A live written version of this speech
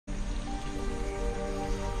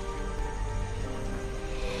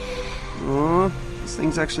Aw, this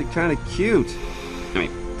thing's actually kind of cute. I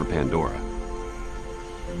mean, for Pandora.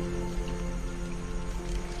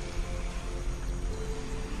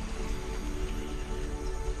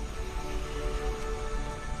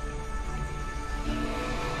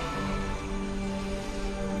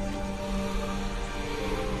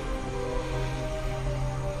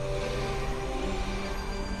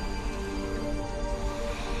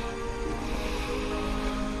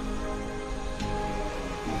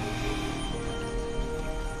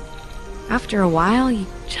 After a while, you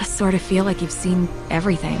just sort of feel like you've seen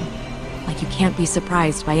everything. Like you can't be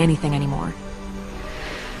surprised by anything anymore.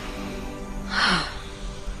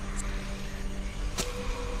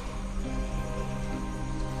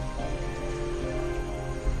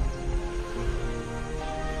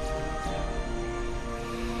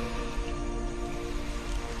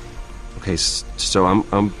 Okay, so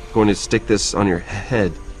I'm going to stick this on your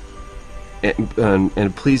head.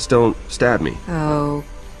 And please don't stab me.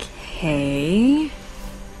 Okay.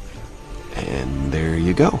 And there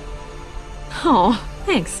you go. Oh,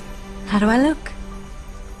 thanks. How do I look?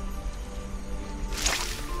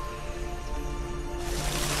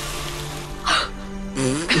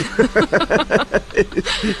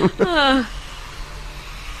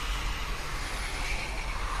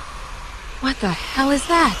 What the hell is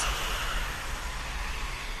that?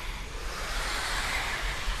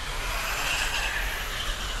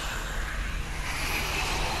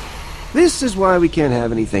 This is why we can't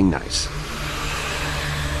have anything nice.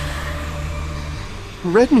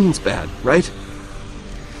 Red means bad, right?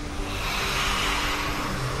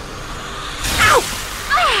 Ow!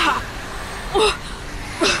 Ah!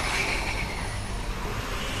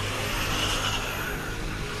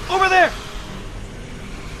 Over there!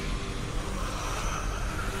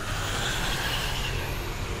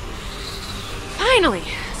 Finally!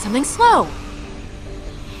 Something slow!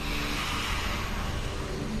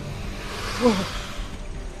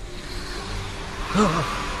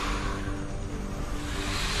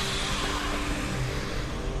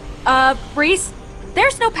 Reese?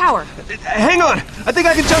 There's no power! Hang on! I think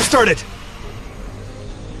I can jumpstart it!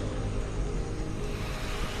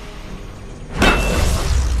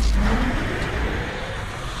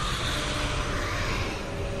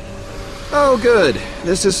 Oh, good.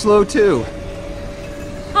 This is slow, too.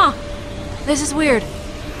 Huh. This is weird.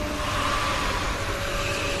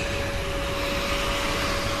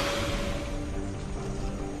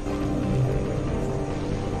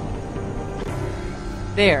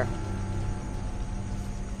 There.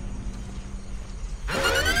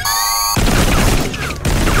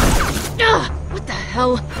 Ugh! What the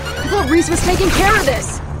hell? I thought Reese was taking care of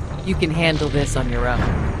this! You can handle this on your own.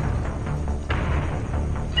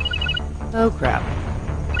 Oh, crap.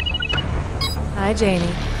 Hi, Janie.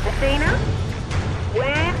 Athena?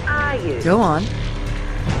 Where are you? Go on.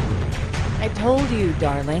 I told you,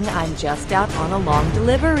 darling, I'm just out on a long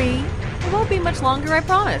delivery. It won't be much longer, I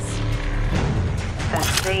promise.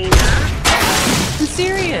 Athena? I'm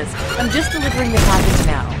serious. I'm just delivering the package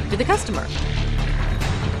now to the customer.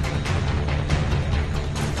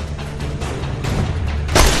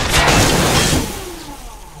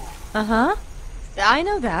 Uh-huh. I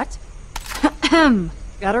know that.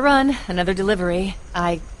 Gotta run. Another delivery.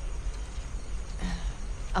 I'll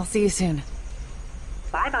see you soon.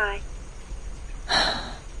 Bye-bye.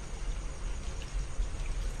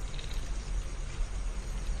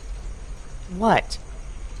 What?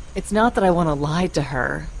 It's not that I want to lie to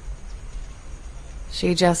her.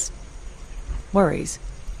 She just worries.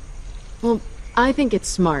 Well, I think it's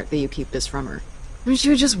smart that you keep this from her. She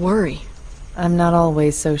would just worry. I'm not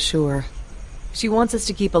always so sure. She wants us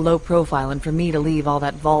to keep a low profile and for me to leave all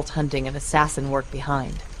that vault hunting and assassin work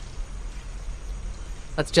behind.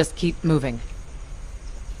 Let's just keep moving.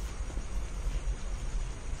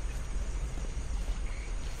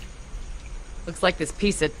 Looks like this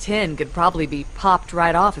piece of tin could probably be popped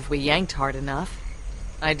right off if we yanked hard enough.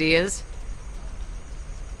 Ideas?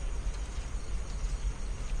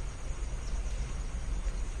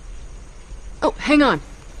 Oh, hang on.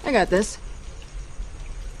 I got this.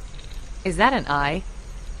 Is that an eye?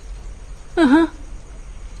 Uh-huh.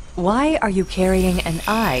 Why are you carrying an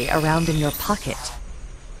eye around in your pocket?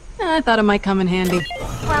 I thought it might come in handy.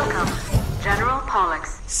 Welcome, General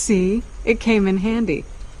Pollux. See? It came in handy.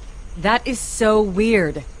 That is so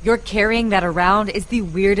weird. You're carrying that around is the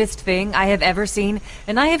weirdest thing I have ever seen,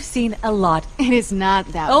 and I have seen a lot. It is not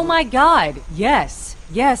that Oh my god, yes.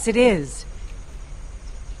 Yes, it is.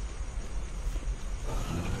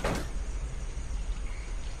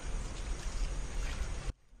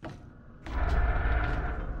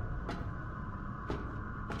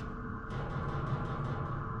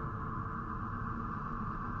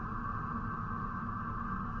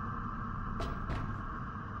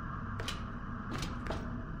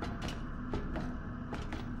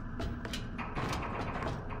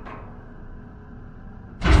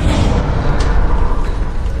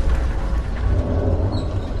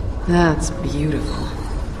 That's beautiful.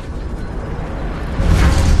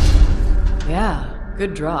 Yeah,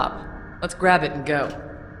 good drop. Let's grab it and go.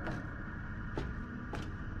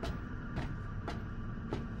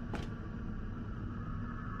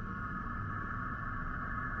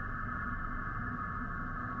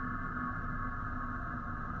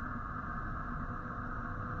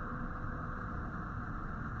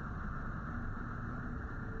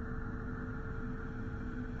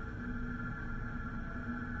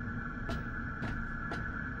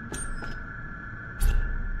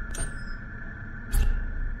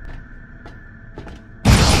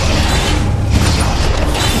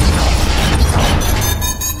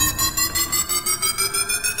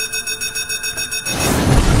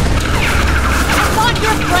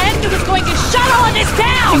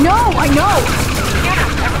 I know!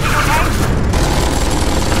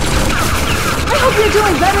 I hope you're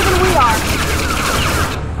doing better than we are!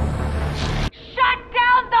 Shut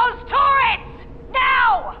down those turrets!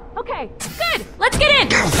 Now! Okay, good! Let's get in!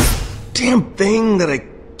 Damn thing that I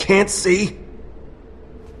can't see.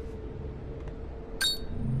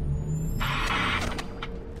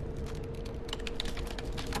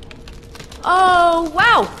 Oh,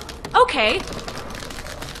 wow! Okay.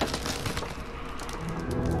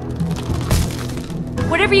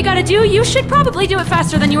 Whatever you gotta do, you should probably do it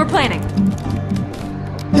faster than you were planning.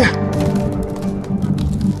 Yeah.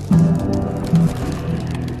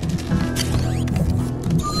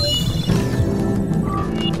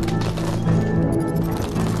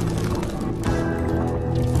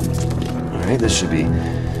 Alright, this should be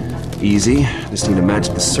easy. Just need to match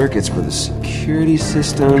the circuits for the security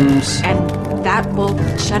systems. And that will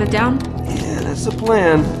shut it down? Yeah, that's the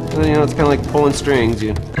plan. Well, you know, it's kind of like pulling strings.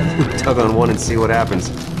 You tug on one and see what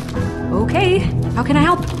happens. Okay, how can I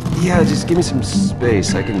help? Yeah, just give me some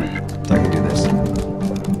space. I can do this.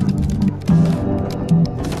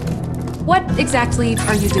 What exactly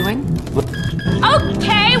are you doing?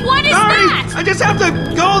 Okay, what is that? I just have to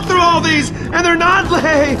go through all these, and they're not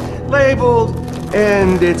labeled,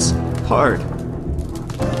 and it's hard.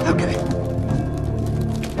 Okay.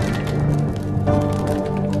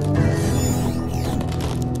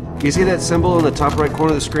 You see that symbol in the top right corner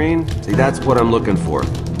of the screen? See, that's what I'm looking for.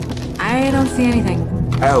 I don't see anything.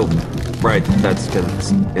 Oh, right. That's because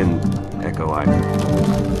it's in Echo Eye.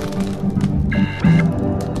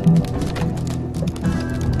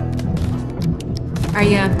 Are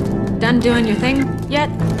you done doing your thing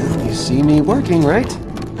yet? You see me working, right?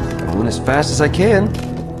 Going as fast as I can.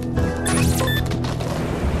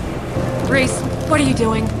 Reese, what are you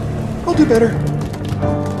doing? I'll do better.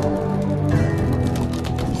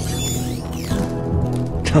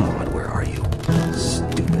 Come on, where are you?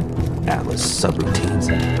 Stupid Atlas subroutines.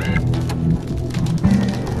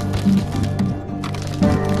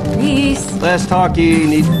 Reese. Less talky,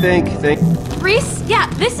 need to think. Reese, yeah,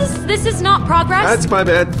 this is not progress. That's my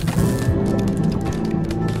bad.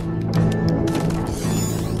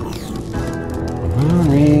 Come on,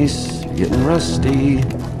 Reese, you're getting rusty.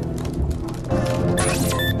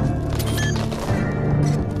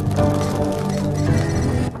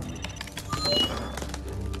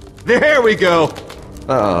 There we go!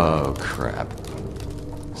 Oh, crap.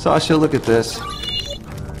 Sasha, look at this.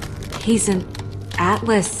 He's an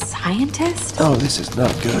Atlas scientist? Oh, this is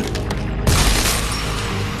not good.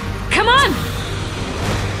 Come on!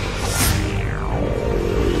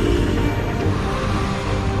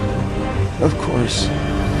 Of course.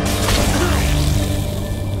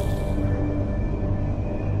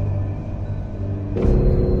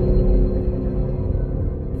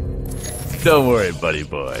 Don't worry, buddy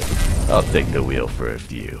boy. I'll take the wheel for a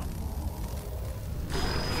few.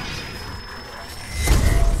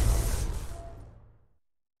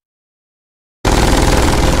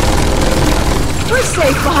 We're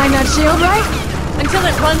safe behind that shield, right? Until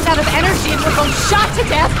it runs out of energy and we're both shot to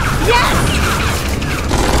death. Yes!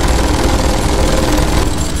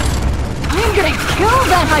 I'm gonna kill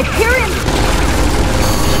that Hyperion!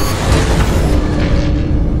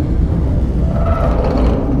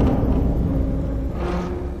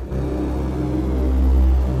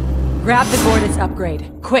 Grab the coordinates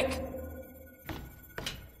upgrade. Quick!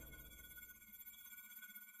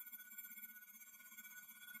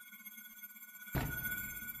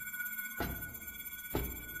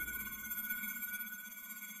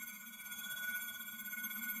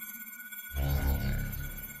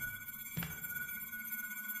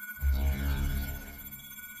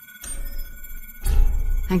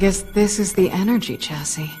 I guess this is the energy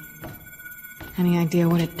chassis. Any idea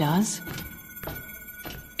what it does?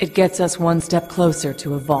 It gets us one step closer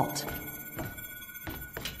to a vault.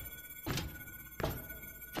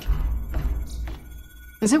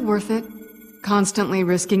 Is it worth it? Constantly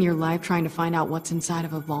risking your life trying to find out what's inside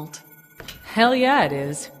of a vault? Hell yeah, it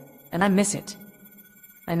is. And I miss it.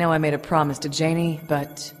 I know I made a promise to Janie,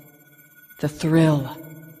 but... the thrill...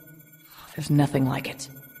 there's nothing like it.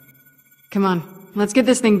 Come on, let's get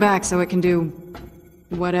this thing back so it can do...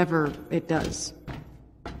 whatever it does.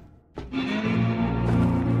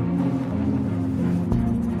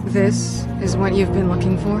 This is what you've been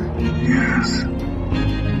looking for? Yes.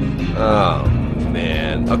 Oh,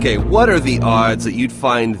 man. Okay, what are the odds that you'd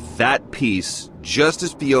find that piece just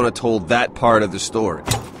as Fiona told that part of the story?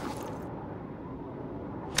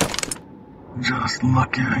 Just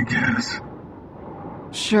lucky, I guess.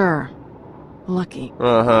 Sure. Lucky.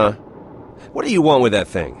 Uh-huh. What do you want with that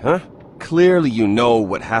thing, huh? Clearly you know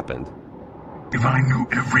what happened. If I knew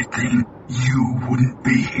everything, you wouldn't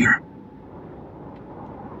be here.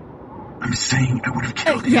 I'm saying I would have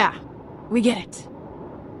killed you. Yeah, we get it.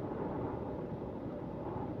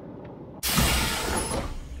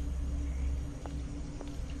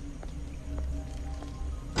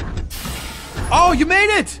 Oh, you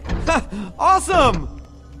made it! Awesome!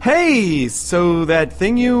 Hey, so that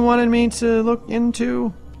thing you wanted me to look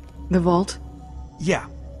into? The vault? Yeah.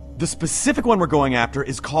 The specific one we're going after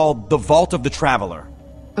is called the Vault of the Traveler.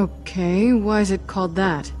 Okay, why is it called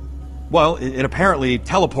that? Well, it apparently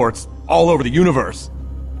teleports all over the universe.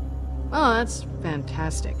 Oh, that's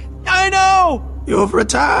fantastic. I know! You've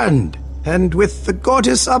returned, and with the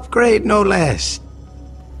gorgeous upgrade, no less.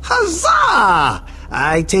 Huzzah!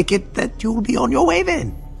 I take it that you'll be on your way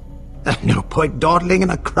then. No point dawdling in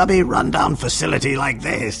a crummy, rundown facility like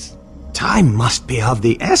this. Time must be of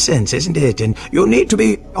the essence, isn't it? And you need to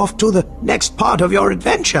be off to the next part of your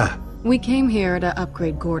adventure. We came here to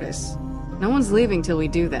upgrade Gortys. No one's leaving till we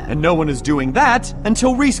do that. And no one is doing that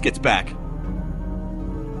until Reese gets back.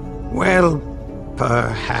 Well,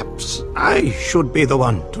 perhaps I should be the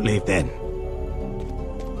one to leave then.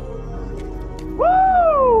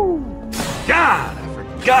 Woo! God, I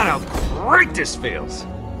forgot how great this feels.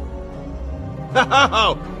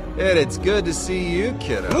 Oh, and it's good to see you,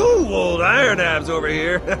 kiddo. Ooh, old Iron Abs over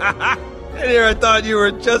here. And here I thought you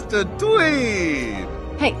were just a tween.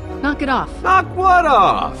 Hey, knock it off. Knock what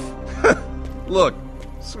off? Look,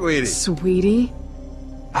 sweetie. Sweetie?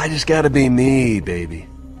 I just gotta be me, baby.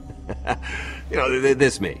 You know,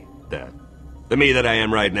 this me. The me that I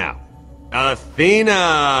am right now.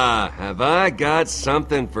 Athena! Have I got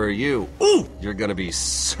something for you? Ooh! You're gonna be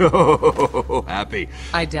so happy.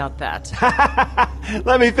 I doubt that.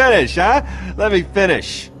 Let me finish, huh? Let me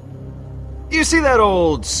finish. You see that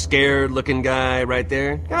old scared-looking guy right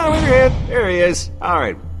there? Come over here. There he is. All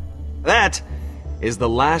right. That is the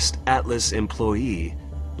last Atlas employee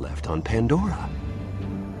left on Pandora.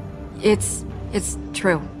 It's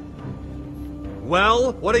true.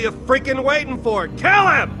 Well, what are you freaking waiting for? Kill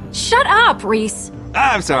him! Shut up, Reese!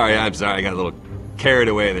 I'm sorry. I got a little carried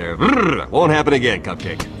away there. Won't happen again,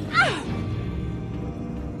 Cupcake.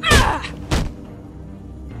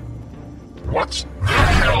 What the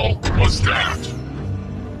hell was that?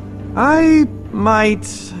 I might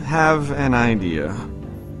have an idea.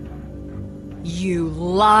 You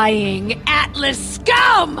lying Atlas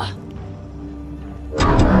scum!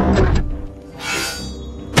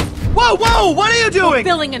 Whoa, whoa! What are you doing?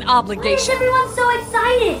 Fulfilling an obligation. Everyone's so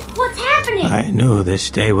excited. What's happening? I knew this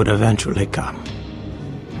day would eventually come.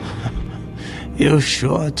 You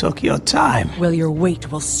sure took your time. Well, your wait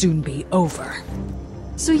will soon be over.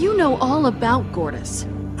 So you know all about Gortys.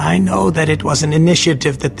 I know that it was an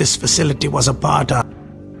initiative that this facility was a part of.